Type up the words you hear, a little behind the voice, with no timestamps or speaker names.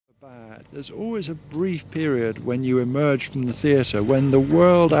bad. There's always a brief period when you emerge from the theatre when the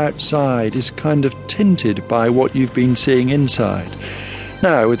world outside is kind of tinted by what you've been seeing inside.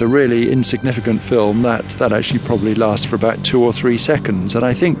 Now, with a really insignificant film, that actually probably lasts for about 2 or 3 seconds, and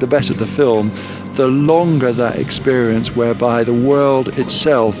I think the better the film, the longer that experience whereby the world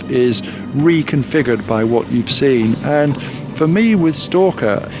itself is reconfigured by what you've seen. And for me, with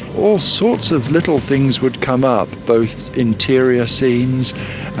Stalker, all sorts of little things would come up, both interior scenes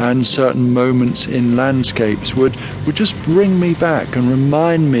and certain moments in landscapes would just bring me back and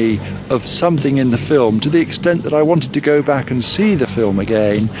remind me of something in the film, to the extent that I wanted to go back and see the film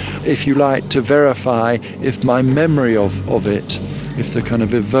again, if you like, to verify if my memory of it, if the kind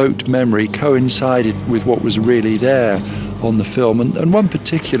of evoked memory coincided with what was really there on the film. And one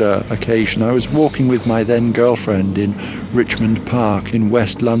particular occasion, I was walking with my then girlfriend in Richmond Park in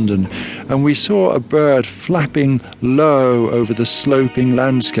West London, and we saw a bird flapping low over the sloping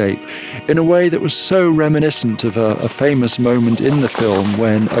landscape in a way that was so reminiscent of a famous moment in the film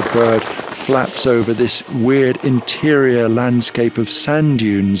when a bird flaps over this weird interior landscape of sand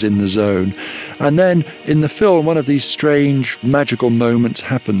dunes in the zone. And then in the film, one of these strange magical moments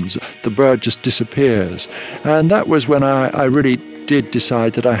happens. The bird just disappears. And that was when I really did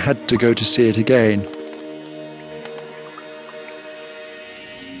decide that I had to go to see it again.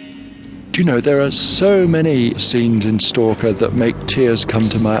 Do you know, there are so many scenes in Stalker that make tears come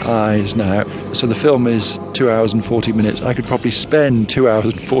to my eyes now. So the film is 2 hours and 40 minutes. I could probably spend 2 hours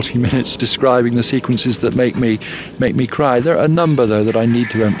and 40 minutes describing the sequences that make me cry. There are a number, though, that I need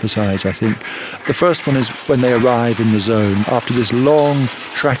to emphasise, I think. The first one is when they arrive in the zone, after this long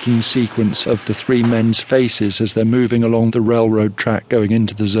tracking sequence of the 3 men's faces as they're moving along the railroad track going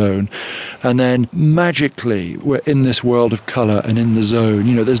into the zone. And then magically, we're in this world of colour and in the zone.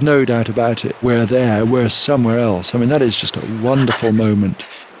 You know, there's no doubt about it. We're there, we're somewhere else. I mean, that is just a wonderful moment.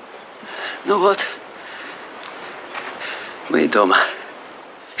 No what? My дома.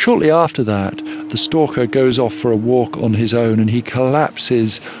 Shortly after that, the stalker goes off for a walk on his own, and he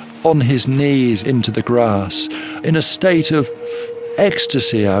collapses on his knees into the grass in a state of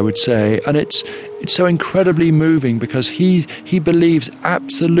ecstasy, I would say. And it's so incredibly moving because he believes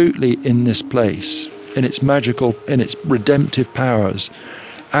absolutely in this place, in its magical, in its redemptive powers.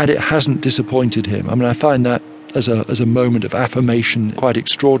 And it hasn't disappointed him. I mean, I find that as a moment of affirmation quite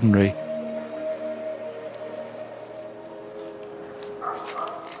extraordinary.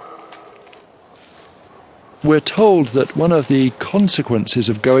 We're told that one of the consequences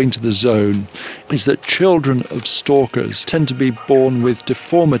of going to the zone is that children of stalkers tend to be born with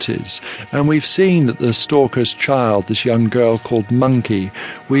deformities. And we've seen that the stalker's child, this young girl called Monkey,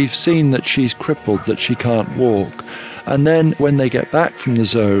 we've seen that she's crippled, that she can't walk. And then when they get back from the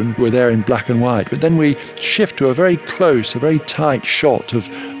zone, we're there in black and white. But then we shift to a very close, a very tight shot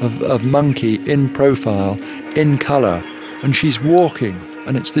of Monkey in profile, in colour. And she's walking.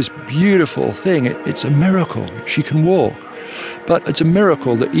 And it's this beautiful thing. It's a miracle. She can walk. But it's a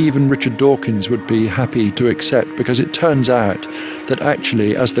miracle that even Richard Dawkins would be happy to accept, because it turns out that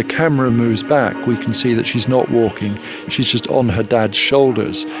actually as the camera moves back, we can see that she's not walking. She's just on her dad's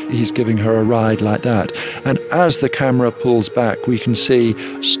shoulders. He's giving her a ride like that. And as the camera pulls back, we can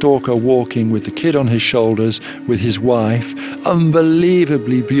see Stalker walking with the kid on his shoulders, with his wife,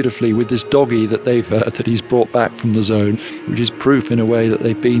 unbelievably beautifully, with this doggy that he's brought back from the zone, which is proof in a way that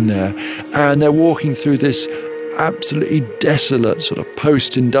they've been there. And they're walking through this absolutely desolate, sort of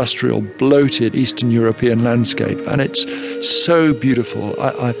post-industrial, bloated Eastern European landscape, and it's so beautiful.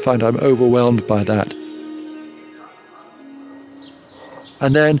 I find I'm overwhelmed by that.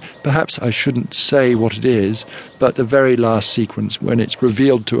 And then, perhaps I shouldn't say what it is, but the very last sequence when it's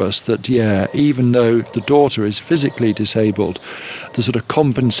revealed to us that, yeah, even though the daughter is physically disabled, the sort of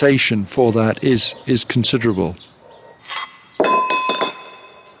compensation for that is considerable.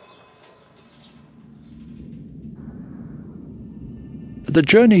 The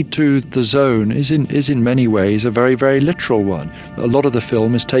journey to the zone is in many ways a very, very literal one. A lot of the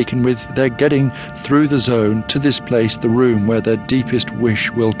film is taken with they're getting through the zone to this place, the room, where their deepest wish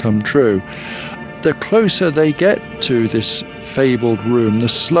will come true. The closer they get to this fabled room, the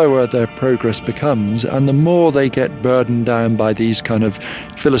slower their progress becomes, and the more they get burdened down by these kind of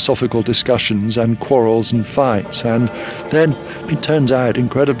philosophical discussions and quarrels and fights. And then it turns out,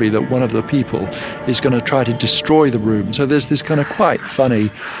 incredibly, that one of the people is going to try to destroy the room. So there's this kind of quite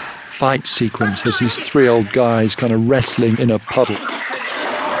funny fight sequence as these 3 old guys kind of wrestling in a puddle.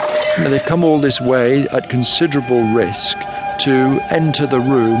 You know, they've come all this way at considerable risk to enter the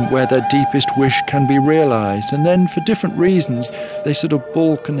room where their deepest wish can be realised. And then, for different reasons, they sort of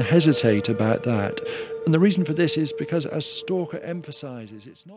balk and hesitate about that. And the reason for this is because, as Stalker emphasises, it's not